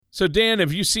So, Dan,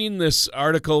 have you seen this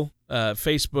article?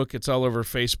 Facebook, it's all over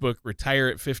Facebook. Retire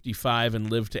at 55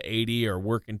 and live to 80, or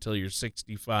work until you're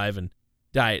 65 and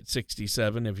die at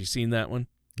 67. Have you seen that one?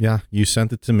 Yeah, you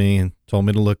sent it to me and told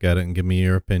me to look at it and give me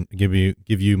your give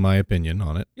you my opinion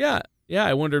on it. Yeah.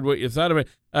 I wondered what you thought of it.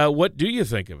 What do you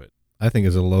think of it? I think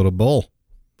it's a load of bull.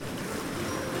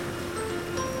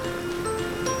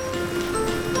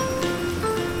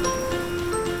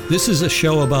 This is a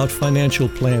show about financial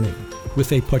planning,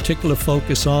 with a particular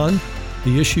focus on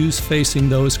the issues facing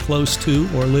those close to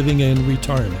or living in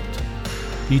retirement.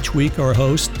 Each week, our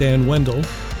host, Dan Wendell,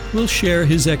 will share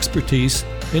his expertise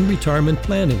in retirement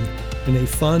planning in a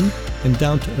fun and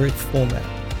down-to-earth format.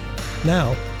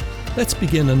 Now, let's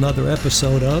begin another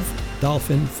episode of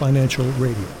Dolphin Financial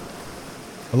Radio.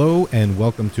 Hello, and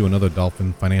welcome to another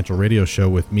Dolphin Financial Radio show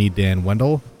with me, Dan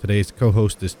Wendell. Today's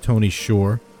co-host is Tony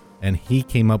Shore, and he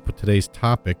came up with today's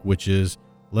topic, which is,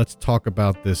 let's talk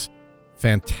about this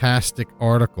fantastic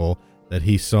article that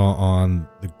he saw on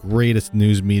the greatest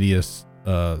news media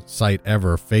site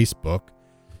ever, Facebook.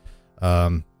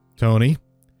 Tony,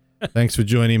 thanks for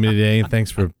joining me today, and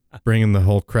thanks for bringing the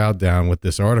whole crowd down with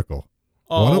this article.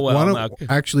 Why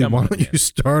don't you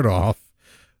start off?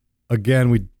 Again,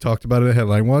 we talked about it in the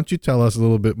headline. Why don't you tell us a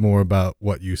little bit more about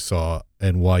what you saw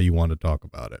and why you want to talk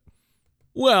about it?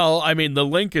 Well, I mean, the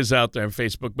link is out there on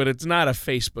Facebook, but it's not a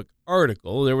Facebook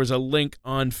article. There was a link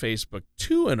on Facebook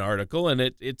to an article, and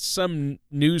it's some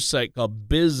news site called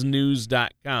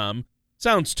biznews.com.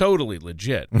 Sounds totally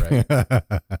legit, right?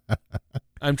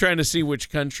 I'm trying to see which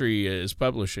country is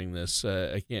publishing this.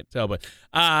 I can't tell, but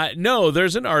no,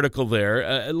 there's an article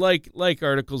there. Like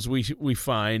articles we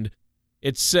find,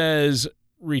 it says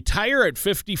retire at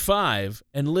 55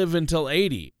 and live until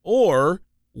 80, or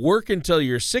work until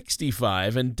you're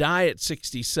 65 and die at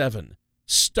 67.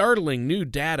 Startling new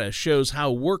data shows how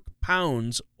work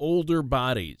pounds older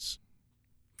bodies.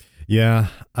 Yeah,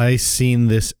 I have seen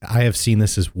this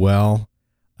as well.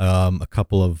 A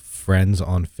couple of friends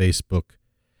on Facebook.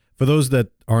 For those that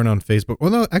aren't on Facebook,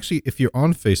 well, no, actually, if you're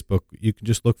on Facebook, you can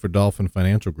just look for Dolphin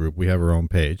Financial Group. We have our own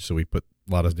page, so we put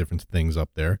a lot of different things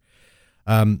up there.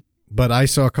 But I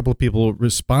saw a couple of people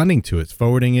responding to it,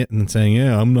 forwarding it and saying,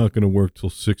 yeah, I'm not going to work till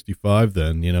 65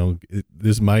 then. This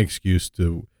is my excuse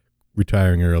to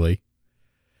retiring early.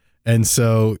 And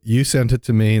so you sent it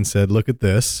to me and said, look at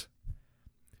this.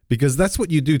 Because that's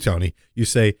what you do, Tony. You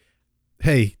say,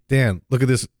 hey, Dan, look at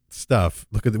this stuff.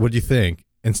 What do you think?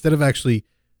 Instead of actually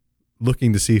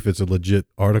looking to see if it's a legit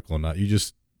article or not, you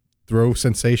just throw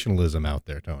sensationalism out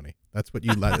there, Tony. That's what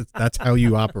you that's how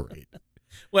you operate.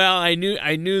 Well, I knew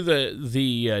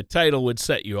the title would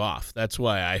set you off. That's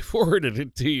why I forwarded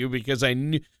it to you, because I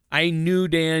knew,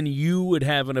 Dan, you would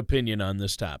have an opinion on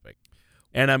this topic.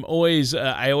 And I always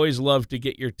love to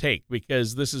get your take,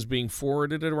 because this is being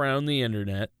forwarded around the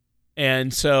internet.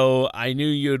 And so I knew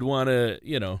you'd want to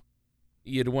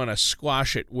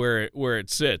squash it where it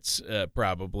sits,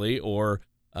 probably, or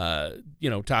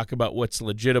talk about what's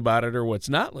legit about it or what's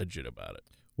not legit about it.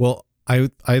 Well, I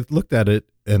looked at it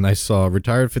and I saw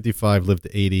retired 55, lived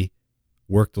to 80,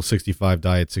 worked till 65,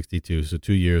 die at 62, so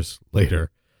 2 years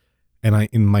later.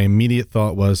 And my immediate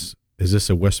thought was, is this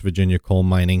a West Virginia coal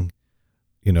mining,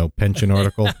 pension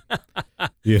article?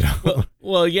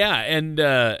 Well, yeah, and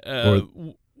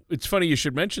it's funny you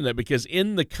should mention that, because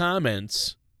in the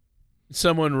comments,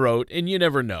 someone wrote, and you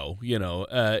never know,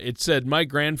 it said, my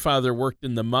grandfather worked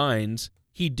in the mines.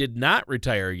 He did not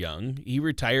retire young. He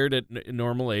retired at a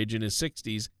normal age in his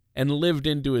 60s and lived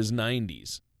into his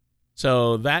 90s.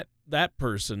 So that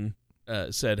person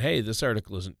said, hey, this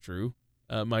article isn't true.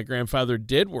 My grandfather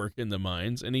did work in the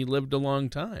mines, and he lived a long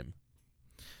time.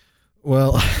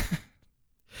 Well,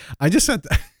 I just said,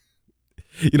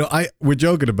 we're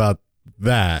joking about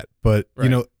that, but,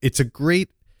 right. It's a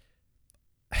great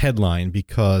headline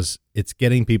because it's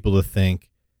getting people to think,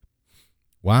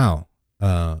 wow,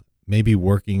 maybe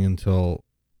working until,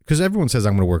 because everyone says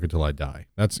I'm going to work until I die.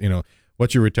 That's,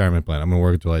 what's your retirement plan? I'm going to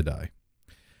work until I die.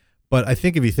 But I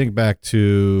think if you think back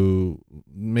to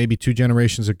maybe 2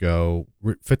 generations ago,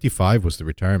 55 was the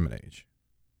retirement age,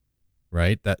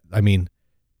 right? That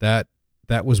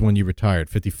was when you retired,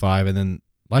 55, and then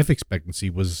life expectancy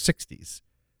was 60s.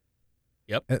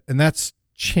 Yep. And that's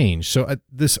changed. So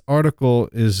this article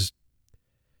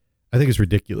I think it's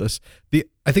ridiculous.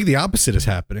 I think the opposite is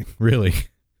happening, really.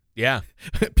 Yeah.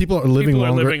 People are living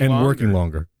longer and working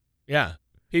longer. Yeah.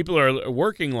 People are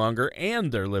working longer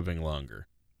and they're living longer.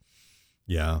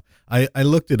 Yeah. I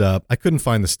looked it up. I couldn't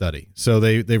find the study. So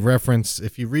they reference,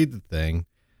 if you read the thing,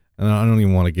 and I don't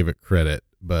even want to give it credit,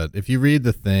 but if you read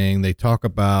the thing, they talk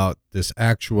about this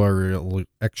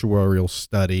actuarial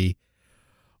study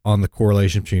on the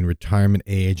correlation between retirement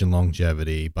age and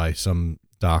longevity by some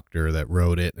doctor that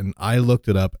wrote it. And I looked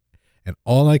it up, and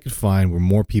all I could find were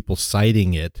more people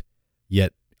citing it,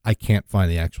 yet I can't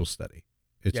find the actual study.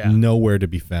 It's nowhere to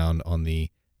be found on the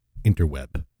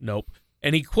interweb. Nope.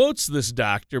 And he quotes this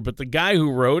doctor, but the guy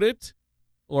who wrote it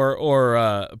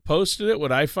or posted it,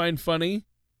 what I find funny,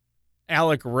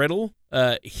 Alec Riddle,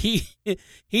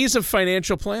 he's a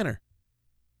financial planner.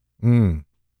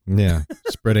 Yeah,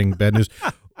 spreading bad news.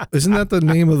 Isn't that the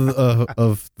name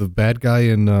of the bad guy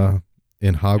in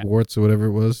Hogwarts or whatever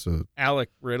it was? Alec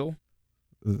Riddle.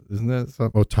 Isn't that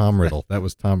something? Oh, Tom Riddle. That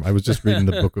was Tom. I was just reading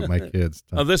the book with my kids.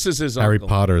 Oh, this is his Harry uncle.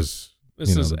 Potter's.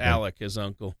 This is Alec, his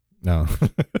uncle. No.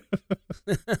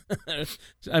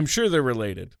 I'm sure they're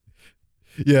related.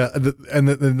 Yeah, and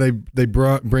then they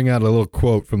bring out a little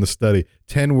quote from the study.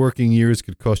 10 working years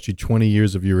could cost you 20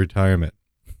 years of your retirement.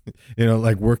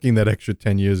 Like working that extra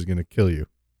 10 years is going to kill you.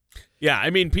 Yeah,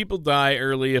 I mean, people die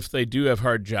early if they do have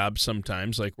hard jobs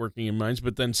sometimes, like working in mines,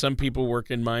 but then some people work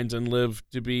in mines and live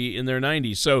to be in their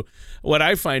 90s. So what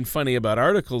I find funny about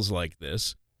articles like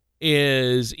this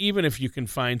is even if you can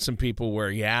find some people where,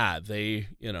 they,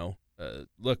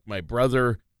 look, my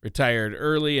brother retired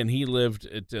early and he lived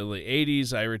until the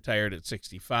 80s. I retired at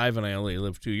 65 and I only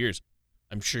lived 2 years.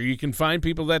 I'm sure you can find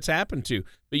people that's happened to,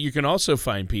 but you can also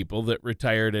find people that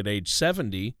retired at age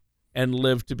 70 and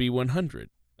lived to be 100.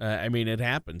 I mean, it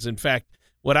happens. In fact,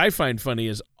 what I find funny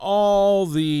is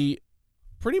pretty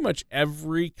much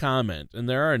every comment, and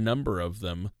there are a number of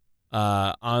them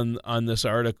on this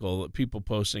article, people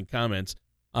posting comments,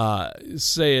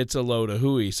 say it's a load of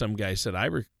hooey. Some guy said, I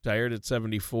retired at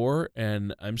 74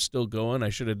 and I'm still going. I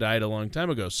should have died a long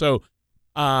time ago. So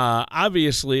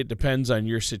obviously it depends on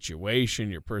your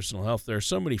situation, your personal health. There are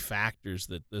so many factors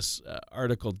that this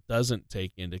article doesn't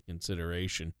take into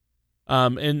consideration.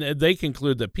 And they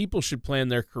conclude that people should plan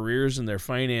their careers and their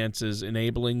finances,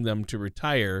 enabling them to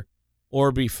retire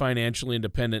or be financially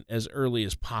independent as early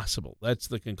as possible. That's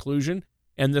the conclusion.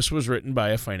 And this was written by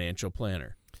a financial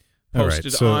planner,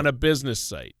 posted on a business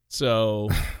site. So,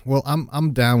 well,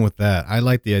 I'm down with that. I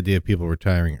like the idea of people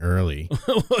retiring early.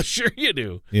 Well, sure you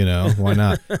do. Why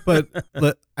not? But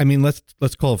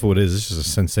let's call it for what it is. This is a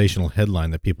sensational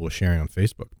headline that people are sharing on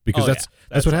Facebook because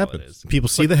that's what happens. People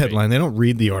see the headline, they don't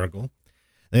read the article,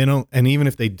 they don't, and even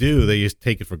if they do, they just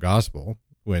take it for gospel.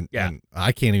 And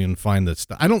I can't even find the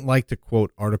stuff. I don't like to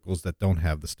quote articles that don't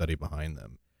have the study behind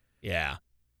them. Yeah.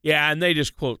 Yeah, and they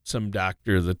just quote some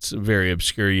doctor that's very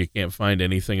obscure. You can't find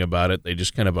anything about it. They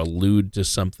just kind of allude to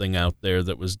something out there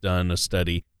that was done, a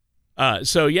study. I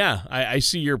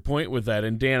see your point with that.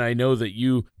 And Dan, I know that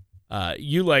you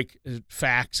like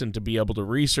facts and to be able to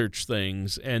research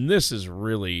things. And this is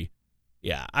really,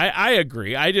 I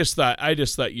agree. I just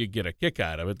thought you'd get a kick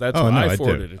out of it. That's why I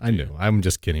forwarded it to you. I know. I'm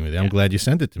just kidding with you. I'm glad you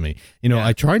sent it to me.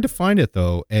 I tried to find it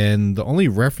though, and the only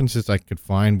references I could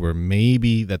find were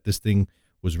maybe that this thing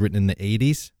was written in the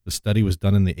 80s. The study was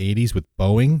done in the 80s with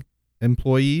Boeing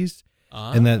employees,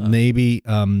 and that maybe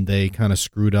they kind of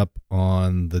screwed up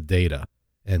on the data,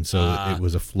 and so it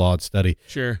was a flawed study.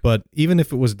 Sure. But even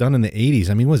if it was done in the 80s,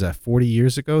 I mean, was that 40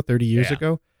 years ago, 30 years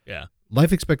ago? Yeah.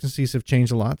 Life expectancies have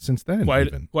changed a lot since then.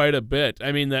 Quite a bit.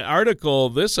 I mean,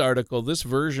 this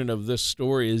version of this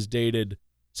story is dated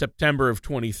September of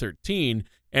 2013.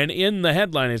 And in the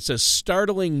headline, it says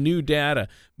startling new data.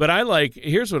 But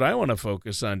here's what I want to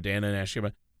focus on, Dan, and ask you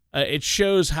about. It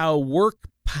shows how work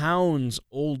pounds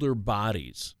older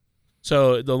bodies.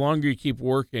 So the longer you keep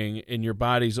working and your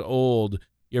body's old,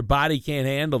 your body can't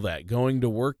handle that, going to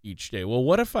work each day. Well,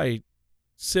 what if I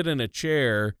sit in a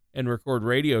chair and record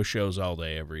radio shows all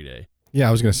day, every day? Yeah,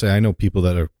 I was going to say, I know people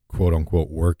that are quote unquote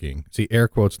working. See, air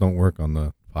quotes don't work on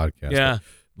the podcast. Yeah.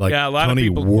 A lot Tony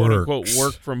of people quote unquote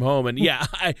work from home, and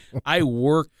I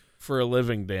work for a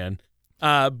living, Dan.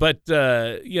 But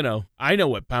I know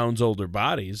what pounds older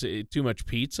bodies. Too much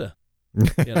pizza.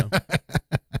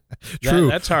 True.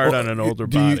 That's hard on an older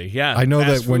body. I know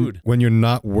that when you're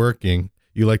not working,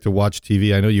 you like to watch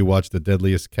TV. I know you watch The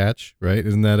Deadliest Catch, right?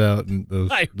 Isn't that out in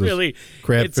those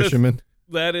crab fishermen?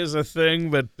 That is a thing,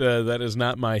 but that is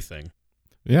not my thing.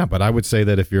 Yeah, but I would say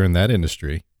that if you're in that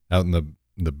industry, out in the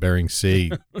Bering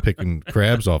Sea picking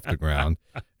crabs off the ground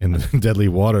in the deadly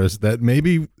waters, that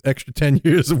maybe extra 10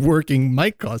 years of working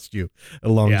might cost you a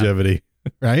longevity,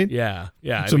 right? Yeah.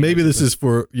 So maybe this is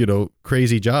for,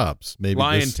 crazy jobs. Maybe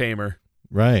lion tamer.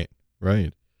 Right.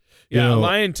 Yeah,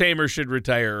 lion tamer should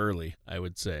retire early, I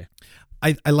would say.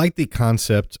 I like the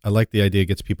concept. I like the idea. It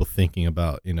gets people thinking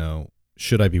about,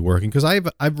 should I be working? Because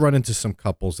I've run into some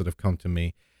couples that have come to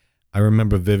me. I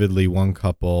remember vividly one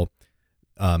couple.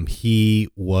 He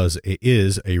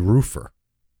is a roofer,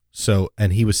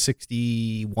 and he was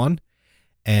 61,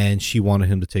 and she wanted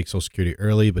him to take Social Security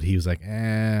early, but he was like,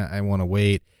 I want to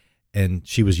wait, and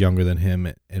she was younger than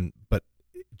him, but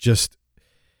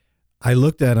I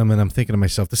looked at him and I'm thinking to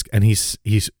myself,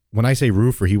 he's when I say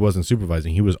roofer, he wasn't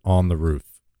supervising, he was on the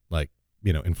roof, like,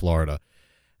 in Florida.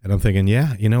 And I'm thinking,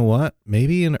 yeah, you know what?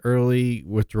 Maybe an early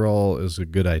withdrawal is a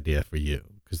good idea for you,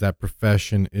 because that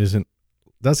profession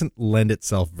doesn't lend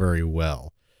itself very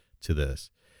well to this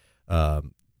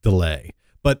delay.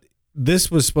 But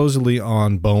this was supposedly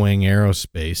on Boeing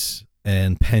Aerospace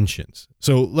and pensions.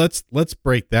 So let's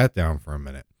break that down for a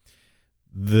minute.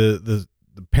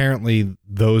 Apparently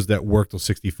those that worked till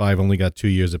 65 only got 2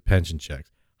 years of pension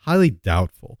checks. Highly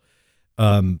doubtful.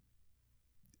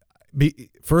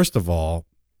 First of all,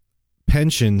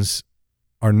 pensions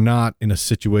are not in a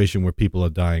situation where people are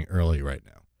dying early right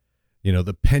now.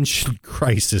 The pension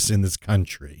crisis in this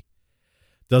country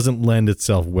doesn't lend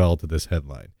itself well to this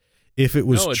headline. If it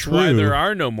was it's true, why there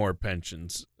are no more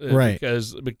pensions, right?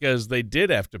 Because they did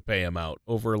have to pay them out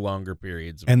over longer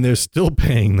periods, and they're still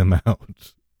paying them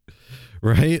out,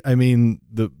 right? I mean,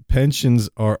 the pensions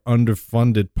are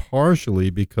underfunded partially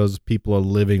because people are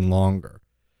living longer.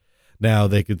 Now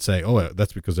they could say, "Oh,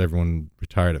 that's because everyone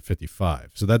retired at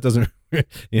 55." So that doesn't,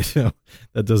 that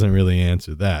doesn't really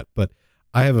answer that. But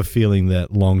I have a feeling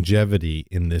that longevity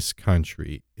in this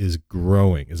country is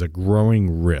a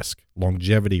growing risk,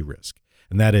 longevity risk,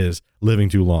 and that is living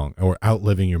too long or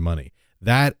outliving your money.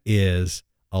 That is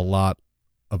a lot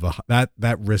of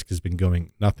that risk has been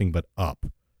going nothing but up,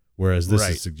 whereas this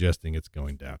is suggesting it's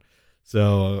going down.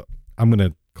 So I'm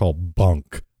going to call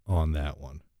bunk on that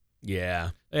one. Yeah,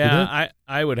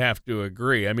 I would have to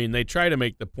agree. I mean, they try to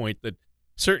make the point that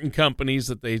certain companies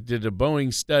that they did a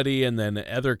Boeing study, and then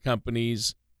other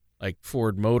companies like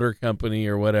Ford Motor Company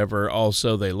or whatever,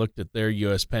 also they looked at their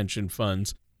U.S. pension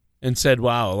funds and said,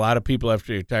 wow, a lot of people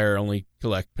after they retire only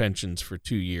collect pensions for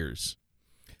 2 years.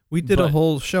 We did a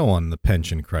whole show on the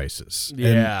pension crisis.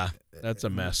 Yeah, that's a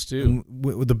mess too.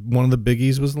 One of the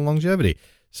biggies was the longevity.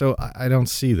 So I don't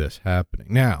see this happening.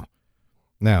 Now,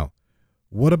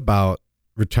 what about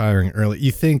retiring early?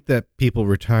 You think that people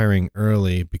retiring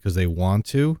early because they want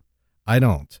to? I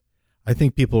don't. I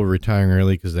think people are retiring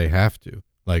early because they have to.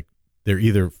 Like, they're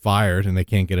either fired and they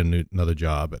can't get another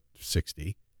job at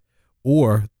 60,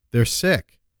 or they're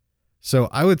sick. So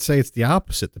I would say it's the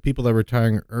opposite. The people that are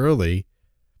retiring early,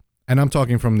 and I'm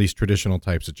talking from these traditional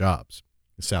types of jobs,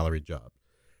 salaried job.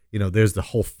 There's the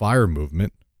whole FIRE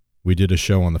movement. We did a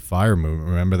show on the FIRE movement.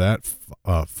 Remember that?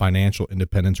 Financial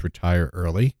independence, retire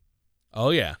early.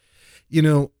 Oh, yeah.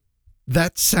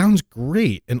 That sounds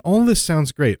great. And all this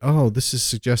sounds great. Oh, this is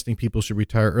suggesting people should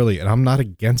retire early. And I'm not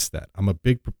against that. I'm a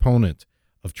big proponent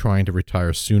of trying to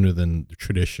retire sooner than the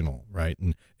traditional, right?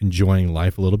 And enjoying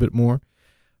life a little bit more.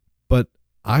 But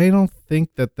I don't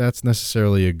think that that's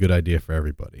necessarily a good idea for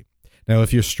everybody. Now,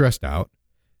 if you're stressed out,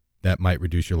 that might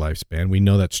reduce your lifespan. We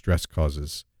know that stress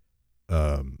causes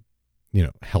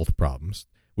health problems,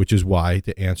 which is why,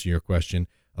 to answer your question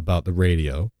about the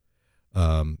radio,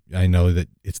 I know that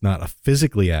it's not a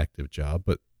physically active job,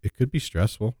 but it could be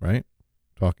stressful, right?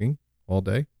 Talking all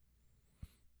day,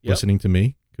 listening to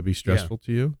me could be stressful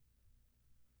to you.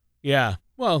 Yeah.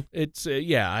 Well, it's,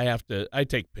 I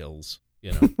take pills,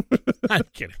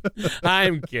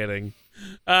 I'm kidding.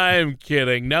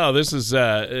 No, this is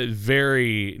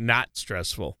very not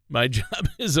stressful. My job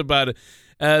is about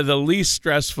the least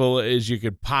stressful as you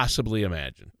could possibly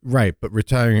imagine. Right, but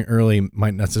retiring early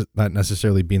might not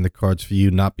necessarily be in the cards for you,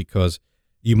 not because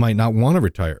you might not want to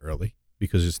retire early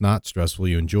because it's not stressful,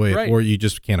 you enjoy it, or you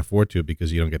just can't afford to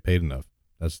because you don't get paid enough.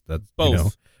 That's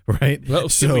both. Right? Well,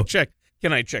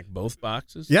 can I check both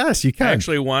boxes? Yes, you can. I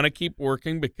actually want to keep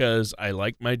working because I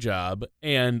like my job,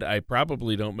 and I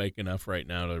probably don't make enough right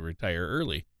now to retire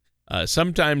early.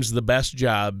 Sometimes the best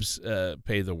jobs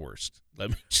pay the worst. Let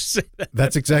me just say that.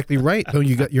 That's exactly right. No,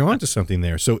 you're onto something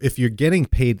there. So if you're getting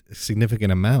paid a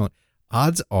significant amount,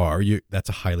 odds are that's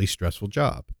a highly stressful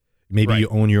job. Maybe you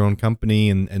own your own company,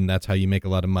 and that's how you make a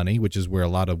lot of money, which is where a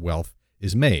lot of wealth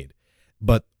is made.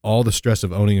 But all the stress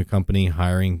of owning a company,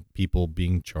 hiring people,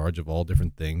 being in charge of all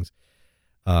different things,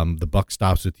 the buck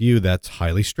stops with you. That's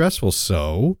highly stressful.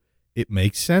 So it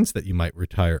makes sense that you might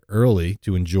retire early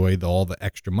to enjoy all the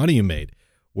extra money you made.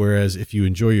 Whereas if you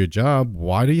enjoy your job,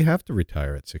 why do you have to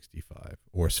retire at 65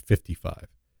 or 55?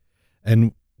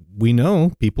 And we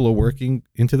know people are working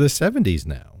into the 70s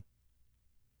now.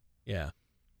 Yeah.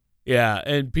 Yeah,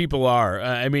 and people are.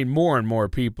 I mean, more and more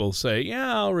people say,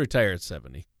 yeah, I'll retire at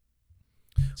 70.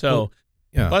 So, Well,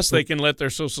 yeah. plus they can let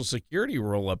their Social Security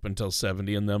roll up until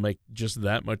 70, and they'll make just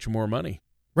that much more money.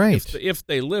 Right. If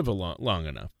they live long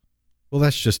enough. Well,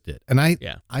 that's just it. And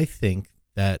I think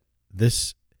that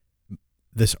this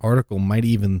article might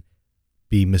even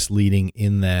be misleading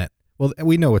in that, well,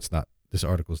 we know it's not, this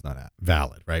article is not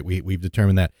valid, right? We've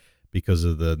determined that because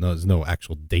of there's no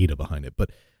actual data behind it. But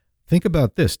think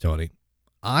about this, Tony.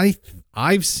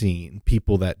 I've seen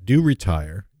people that do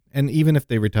retire, and even if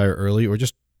they retire early or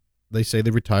just they say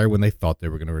they retire when they thought they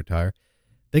were going to retire,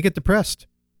 they get depressed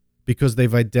because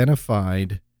they've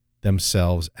identified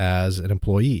themselves as an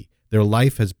employee. Their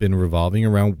life has been revolving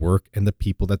around work and the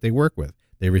people that they work with.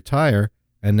 They retire,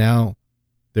 and now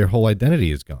their whole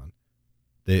identity is gone.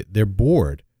 They're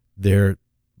bored. They're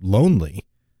lonely.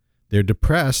 They're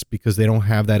depressed because they don't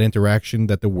have that interaction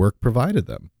that the work provided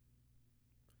them.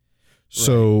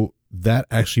 So that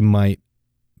actually might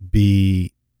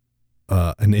be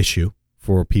an issue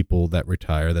for people that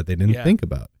retire that they didn't think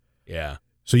about. Yeah.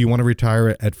 So you want to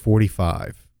retire at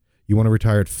 45. You want to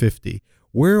retire at 50.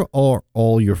 Where are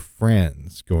all your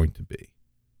friends going to be?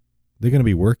 They're going to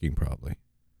be working probably.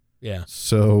 Yeah.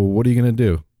 So what are you going to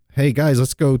do? Hey guys,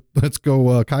 let's go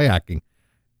kayaking.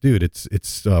 Dude, it's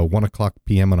 1:00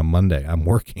 p.m. on a Monday. I'm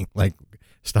working. Like,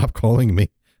 stop calling me,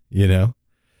 you know?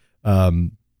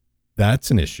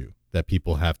 That's an issue that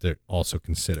people have to also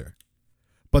consider.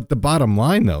 But the bottom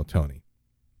line though, Tony,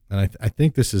 and I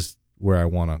think this is where I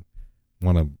want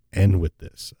to end with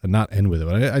this. Not end with it,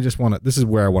 but I just want to, this is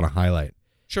where I want to highlight.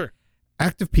 Sure.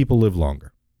 Active people live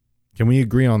longer. Can we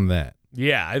agree on that?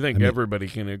 Yeah, I think everybody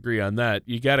can agree on that.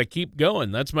 You got to keep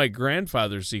going. That's my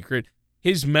grandfather's secret.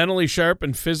 He's mentally sharp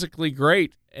and physically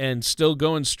great and still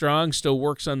going strong, still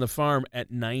works on the farm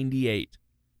at 98.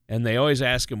 And they always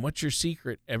ask him, what's your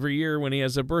secret? Every year when he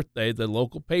has a birthday, the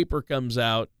local paper comes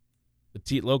out,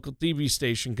 the local TV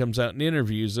station comes out and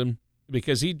interviews him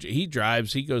because he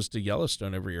drives. He goes to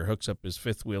Yellowstone every year, hooks up his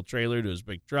fifth-wheel trailer to his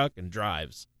big truck and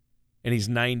drives. And he's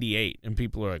 98. And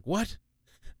people are like, what?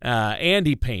 And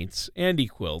he paints, and he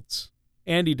quilts,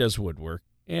 and he does woodwork,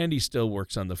 and he still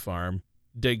works on the farm,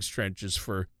 digs trenches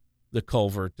for the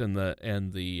culvert and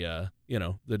the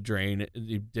drain.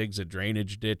 He digs a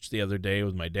drainage ditch the other day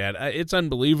with my dad. It's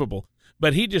unbelievable.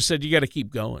 But he just said, you got to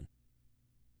keep going.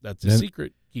 That's the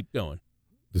secret. Keep going.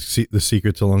 The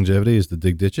secret to longevity is to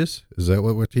dig ditches? Is that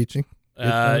what we're teaching?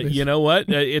 You know what?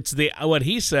 It's what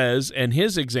he says, and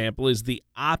his example is the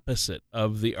opposite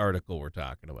of the article we're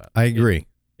talking about. I agree.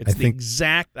 It's the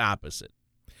exact opposite.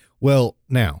 Well,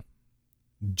 now,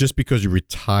 just because you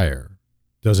retire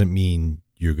doesn't mean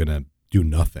you're going to do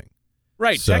nothing.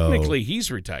 Right. So, technically, he's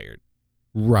retired.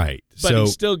 Right. But he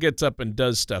still gets up and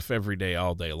does stuff every day,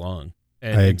 all day long.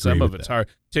 And some of it's hard.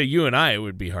 To you and I, it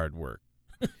would be hard work.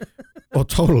 Oh,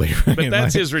 totally. Right. But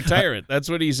that's his retirement. That's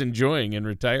what he's enjoying in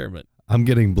retirement. I'm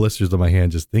getting blisters on my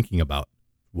hand just thinking about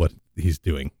what he's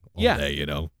doing all day, you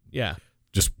know? Yeah.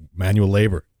 Just manual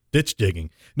labor, ditch digging.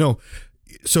 No,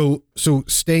 so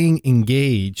staying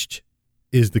engaged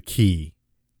is the key.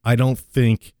 I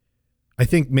think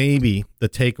maybe the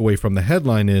takeaway from the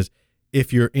headline is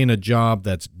if you're in a job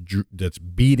that's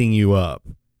beating you up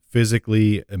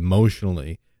physically,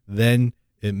 emotionally, then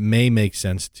it may make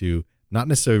sense to not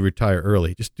necessarily retire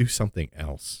early, just do something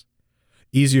else.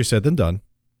 Easier said than done.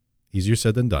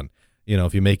 You know,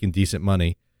 if you're making decent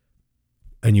money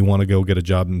and you want to go get a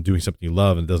job and doing something you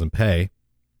love and it doesn't pay,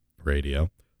 radio,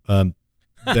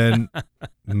 then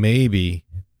maybe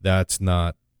that's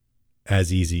not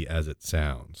as easy as it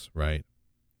sounds, right?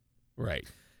 Right.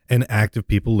 And active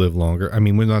people live longer. I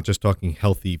mean, we're not just talking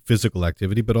healthy physical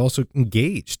activity, but also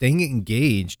staying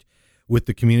engaged with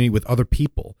the community, with other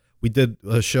people. We did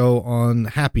a show on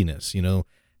happiness. You know,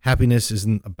 happiness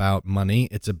isn't about money.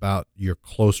 It's about your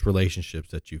close relationships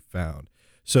that you've found.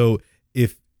 So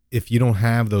if you don't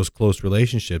have those close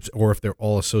relationships, or if they're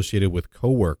all associated with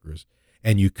coworkers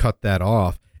and you cut that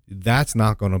off, that's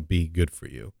not going to be good for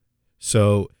you.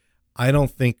 So I don't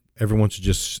think everyone should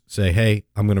just say, hey,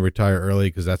 I'm going to retire early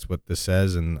because that's what this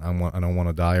says and I don't want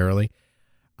to die early.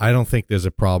 I don't think there's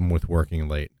a problem with working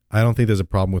late. I don't think there's a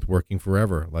problem with working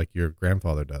forever like your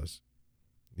grandfather does,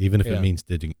 even if it means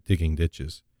digging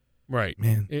ditches. Right.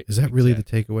 Man, is that really the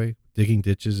takeaway? Digging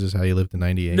ditches is how you live to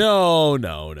 98? No.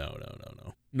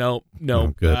 Oh,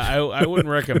 good. I wouldn't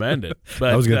recommend it.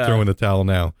 But I was going to throw in the towel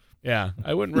now. Yeah,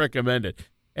 I wouldn't recommend it.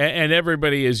 And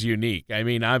everybody is unique. I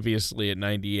mean, obviously at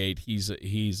 98,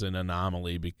 he's an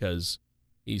anomaly because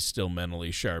he's still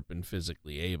mentally sharp and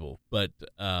physically able. But,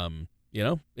 you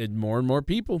know, more and more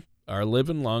people are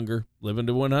living longer, living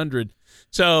to 100.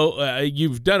 So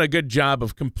you've done a good job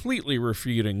of completely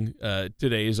refuting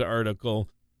today's article,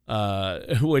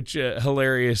 which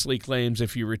hilariously claims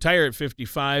if you retire at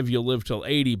 55, you'll live till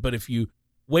 80, but if you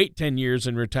wait 10 years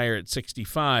and retire at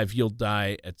 65, you'll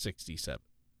die at 67.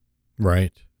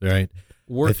 Right.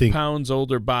 Work pounds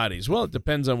older bodies. Well, it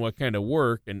depends on what kind of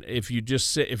work. And if you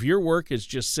just sit, if your work is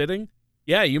just sitting,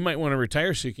 yeah, you might want to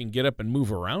retire so you can get up and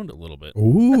move around a little bit.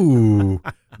 Ooh,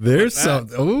 there's some.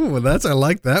 Ooh, I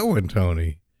like that one,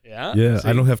 Tony. Yeah. Yeah. See?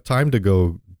 I don't have time to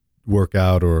go work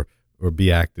out or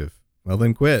be active. Well,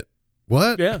 then quit.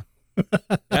 What? Yeah.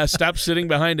 Stop sitting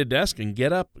behind a desk and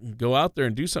get up and go out there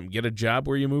and do something. Get a job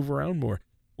where you move around more.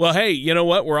 Well, hey, you know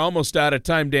what? We're almost out of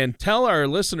time, Dan. Tell our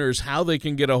listeners how they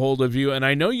can get a hold of you. And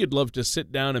I know you'd love to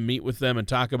sit down and meet with them and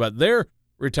talk about their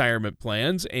retirement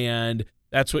plans. And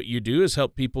that's what you do, is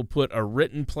help people put a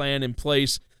written plan in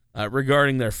place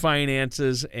regarding their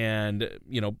finances and,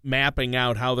 mapping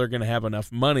out how they're going to have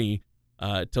enough money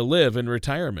to live in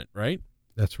retirement, right?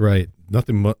 That's right.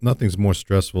 Nothing's more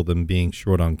stressful than being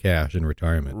short on cash in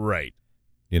retirement. Right.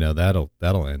 That'll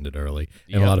end it early.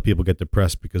 And Yep. a lot of people get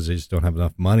depressed because they just don't have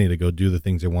enough money to go do the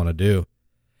things they want to do.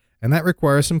 And that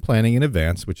requires some planning in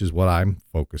advance, which is what I'm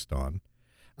focused on.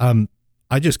 I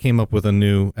just came up with a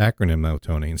new acronym though,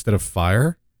 Tony. Instead of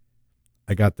FIRE,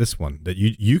 I got this one that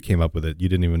you came up with it. You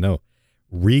didn't even know.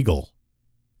 Regal.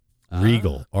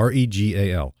 Regal.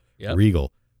 REGAL. Yep.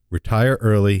 Regal. Retire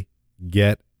early,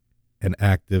 get an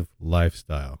active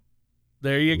lifestyle.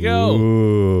 There you go.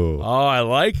 Ooh. Oh, I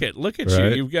like it. Look at you.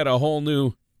 Right? You've got a whole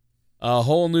new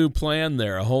plan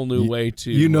there, a whole new way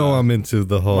to I'm into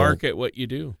the whole market what you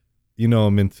do.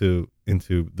 I'm into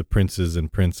the princes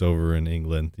and prince over in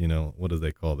England. What do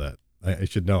they call that? I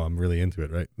should know. I'm really into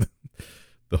it, right?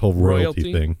 The whole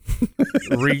royalty thing.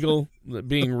 Regal,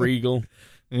 being regal.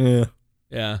 Yeah.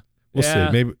 Yeah. We'll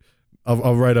see. Maybe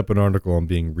I'll write up an article on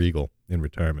being regal in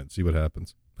retirement. See what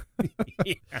happens.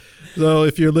 Yeah. So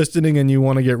if you're listening and you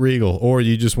want to get regal, or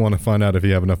you just want to find out if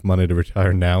you have enough money to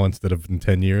retire now instead of in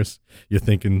 10 years, you're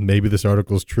thinking maybe this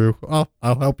article is true.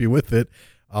 I'll help you with it.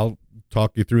 I'll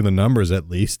talk you through the numbers at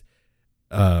least.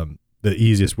 The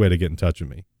easiest way to get in touch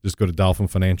with me, just go to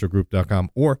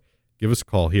dolphinfinancialgroup.com or give us a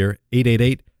call here,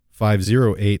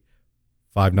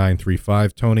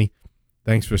 888-508-5935. Tony,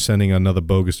 thanks for sending another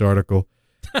bogus article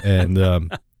and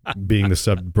being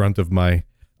the brunt of my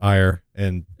ire.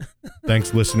 And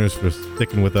thanks, listeners, for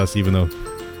sticking with us, even though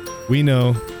we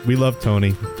know we love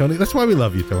Tony. Tony, that's why we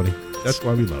love you, Tony. That's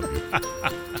why we love you.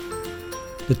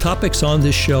 The topics on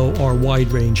this show are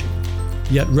wide-ranging,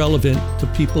 yet relevant to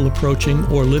people approaching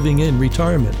or living in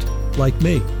retirement, like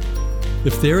me.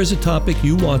 If there is a topic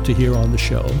you want to hear on the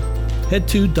show, head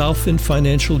to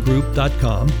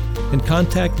dolphinfinancialgroup.com and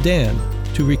contact Dan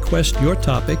to request your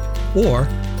topic or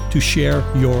to share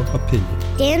your opinion.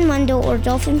 Dan Wendell or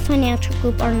Dolphin Financial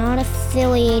Group are not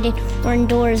affiliated or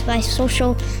endorsed by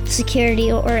Social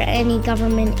Security or any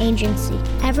government agency.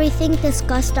 Everything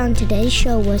discussed on today's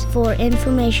show was for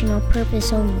informational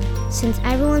purpose only. Since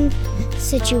everyone's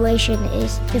situation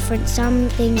is different, some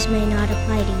things may not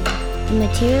apply to you. The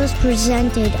materials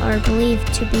presented are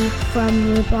believed to be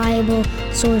from reliable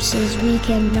sources. We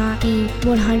cannot be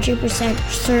 100%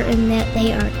 certain that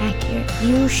they are accurate.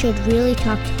 You should really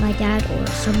talk to my dad or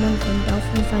someone from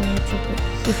Dolphin Financial Group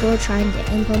before trying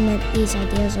to implement these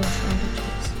ideas or strategies.